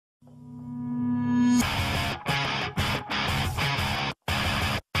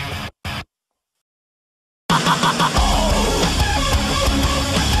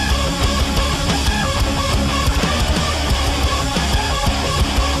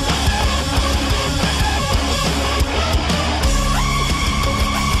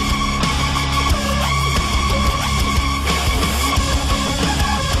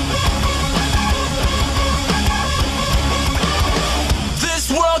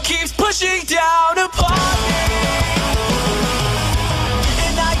pushing down upon me,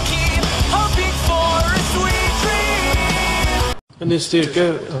 and I keep hoping for a sweet dream. Men det är styrka.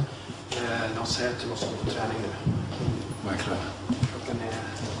 Ja. De säger att du måste gå på träning nu. Vad är klart? Klockan är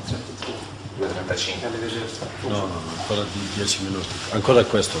 32. No, ancora 10 minuti. Ancora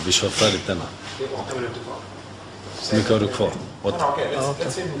questo, vi kör färdigt denna. Det är 8 minuter kvar. Så mycket har du kvar?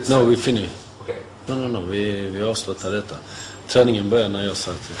 No, we finish. No, vi avslutar detta. Träningen börjar när jag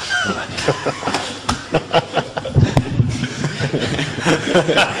sagt det.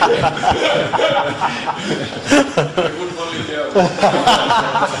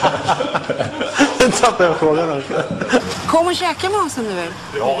 Jag tappade en fråga också. Kom och käka med oss om du vill.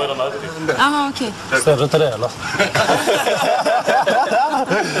 Vi har redan ätit. Jaha, okej. Större inte det, eller?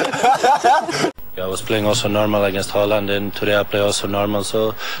 I was playing also normal against Holland, and today I play also normal,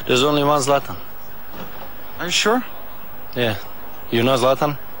 so there's only one Zlatan. Are you sure? Yeah. You know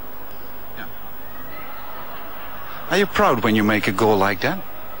Zlatan? Yeah. Are you proud when you make a goal like that?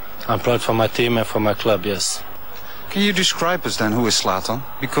 I'm proud for my team and for my club, yes. Can you describe us then who is Zlatan?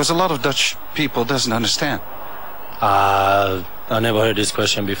 Because a lot of Dutch people doesn't understand. I never heard this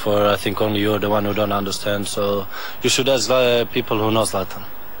question before. I think only you're the one who don't understand, so you should ask people who know Zlatan.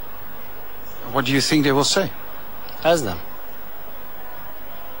 What do you think they will say? Ask them.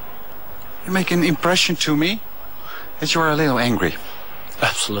 You make an impression to me that you are a little angry.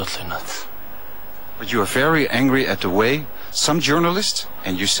 Absolutely not. But you are very angry at the way some journalists,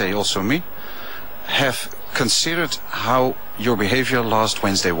 and you say also me, have considered how your behavior last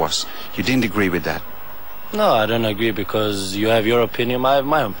Wednesday was. You didn't agree with that. No, I don't agree because you have your opinion, I have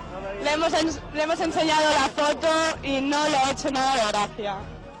my own. Le hemos enseñado la foto y no le ha hecho nada de gracia.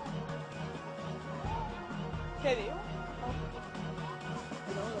 ¿Qué digo?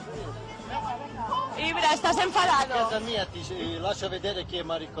 Ibra, ¿estás enfadado? Casa mia, ti lascio vedere chi è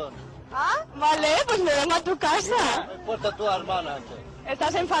maricone. Ah, vale, pues me vengo a tu casa. Porta tua hermana anche.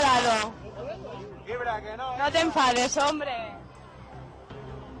 ¿Estás enfadado? Ibra, que no. No te enfades, hombre.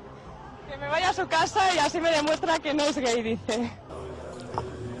 Que me vaya a su casa y así me demuestra que no es gay, dice.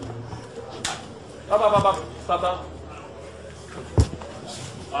 Starta.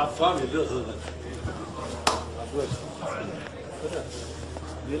 Fan, vi blir huvudet.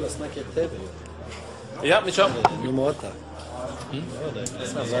 Vill snacka i TV. Ja, vi kör. Nummer 8.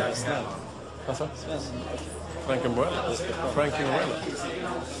 Alltså? Frankenbrella.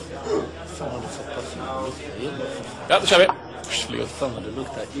 Fan, har du fått parfym? Det luktar illa. Ja, då kör vi. Fan, det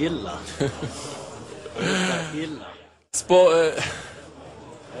luktar illa.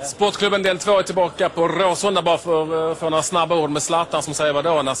 Sportklubben del 2 är tillbaka på Råsunda bara för några snabba ord med Zlatan som säger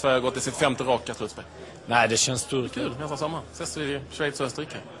vadå när Sverige har gått i sitt 5:e raka slutspel. Nej, det känns stort. Kul, nästa sommar. Ses vi i Schweiz och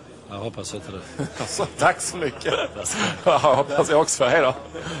Österrike. Jag hoppas inte det. Alltså, tack så mycket. Jag hoppas jag också. Hej då.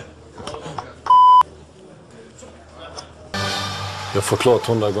 Jag får klart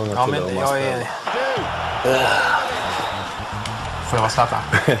 100 gånger Ja, till. men jag är... Får jag vara Zlatan?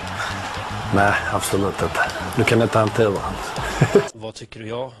 Nej, absolut inte. Du kan inte hantera honom. Vad tycker du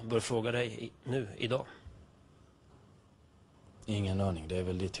jag bör fråga dig nu, idag? Ingen aning, det är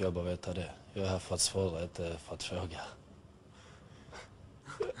väl ditt jobb att veta det. Jag är här för att svara, inte för att fråga.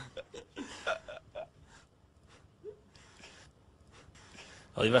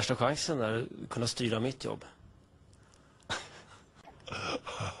 Ja, det är värsta chansen att kunna styra mitt jobb.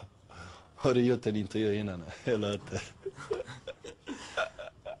 Har du gjort en intervju innan, eller inte?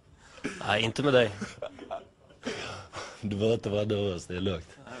 Nej, inte med dig. Du behöver inte vara nervös, det är lugnt.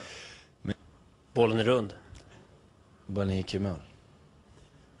 Men... Bollen är rund. Bollen gick i mål.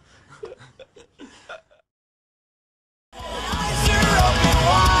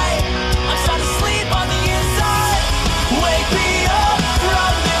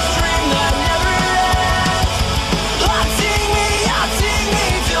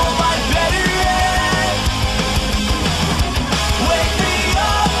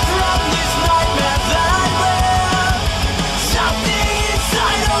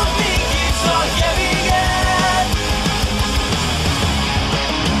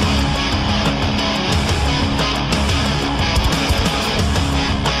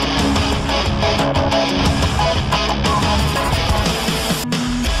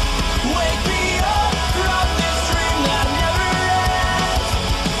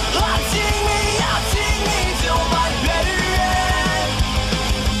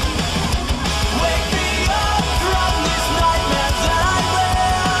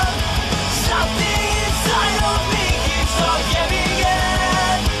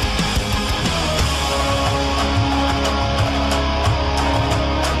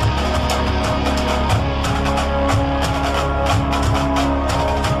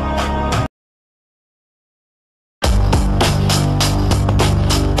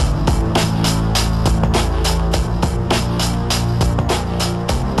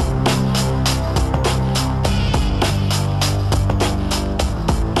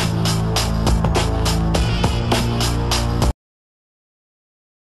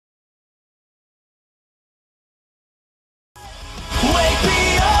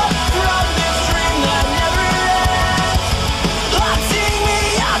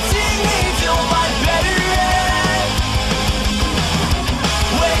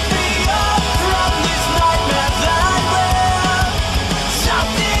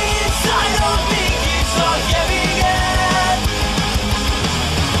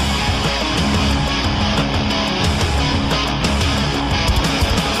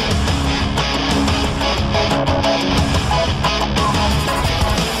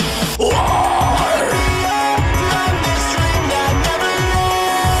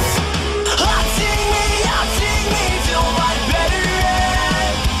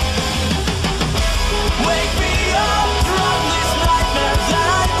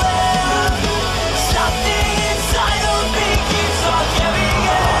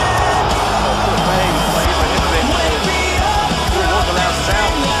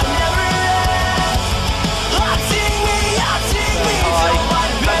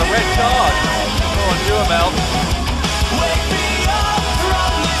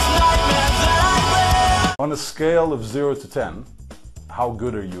 On a scale of 0 to 10, how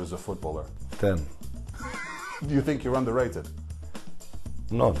good are you as a footballer? 10. Do you think you're underrated?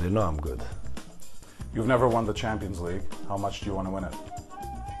 No, they know I'm good. You've never won the Champions League. How much do you want to win it?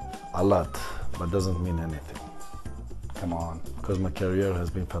 A lot, but doesn't mean anything. Come on. Because my career has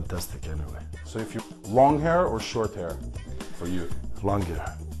been fantastic anyway. So if you long hair or short hair for you? Long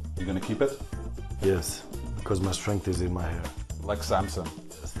hair. You gonna keep it? Yes, because my strength is in my hair. Like Samson.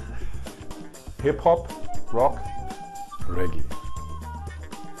 Yes. Hip hop, rock, reggae.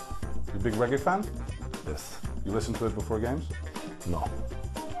 You a big reggae fan? Yes. You listen to it before games? No,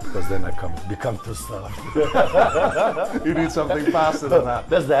 because then I become too soft. You need something faster than that.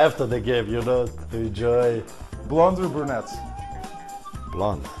 That's the after the game, you know, to enjoy. Blondes or brunettes?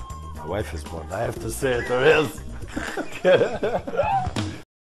 Blonde. My wife is blonde. I have to say it or else.